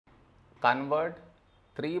convert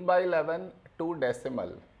 3 by 11 to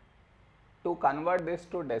decimal. To convert this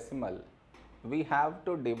to decimal, we have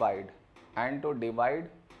to divide, and to divide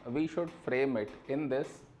we should frame it in this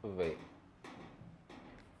way.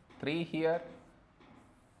 3 here,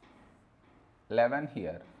 11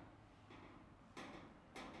 here.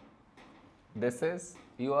 This is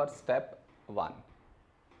your step 1.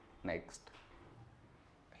 Next,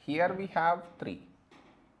 here we have 3,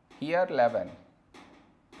 here 11.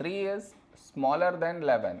 3 is smaller than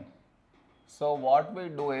 11. So what we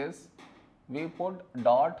do is, we put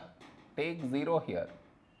dot, take 0 here.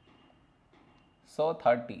 So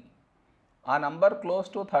 30. A number close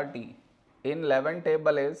to 30 in 11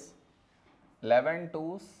 table is 11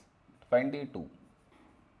 2s 22.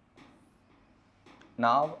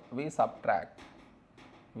 Now we subtract.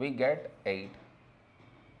 We get 8.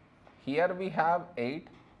 Here we have 8,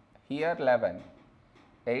 here 11.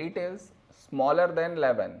 8 is smaller than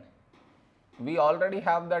 11. We already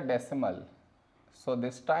have the decimal. So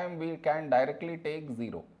this time we can directly take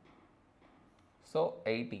 0. So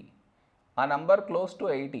 80. A number close to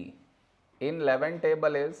 80 in 11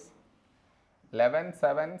 table is 11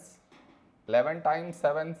 sevens. 11 times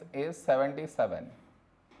 7 is 77.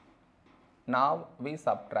 Now we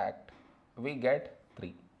subtract. We get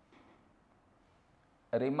 3.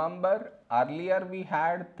 Remember, earlier we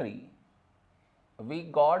had 3. We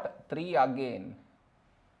got 3 again.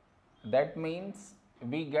 That means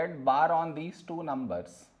we get bar on these two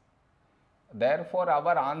numbers. Therefore,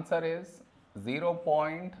 our answer is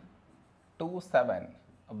 0.27.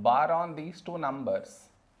 Bar on these two numbers.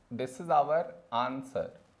 This is our answer.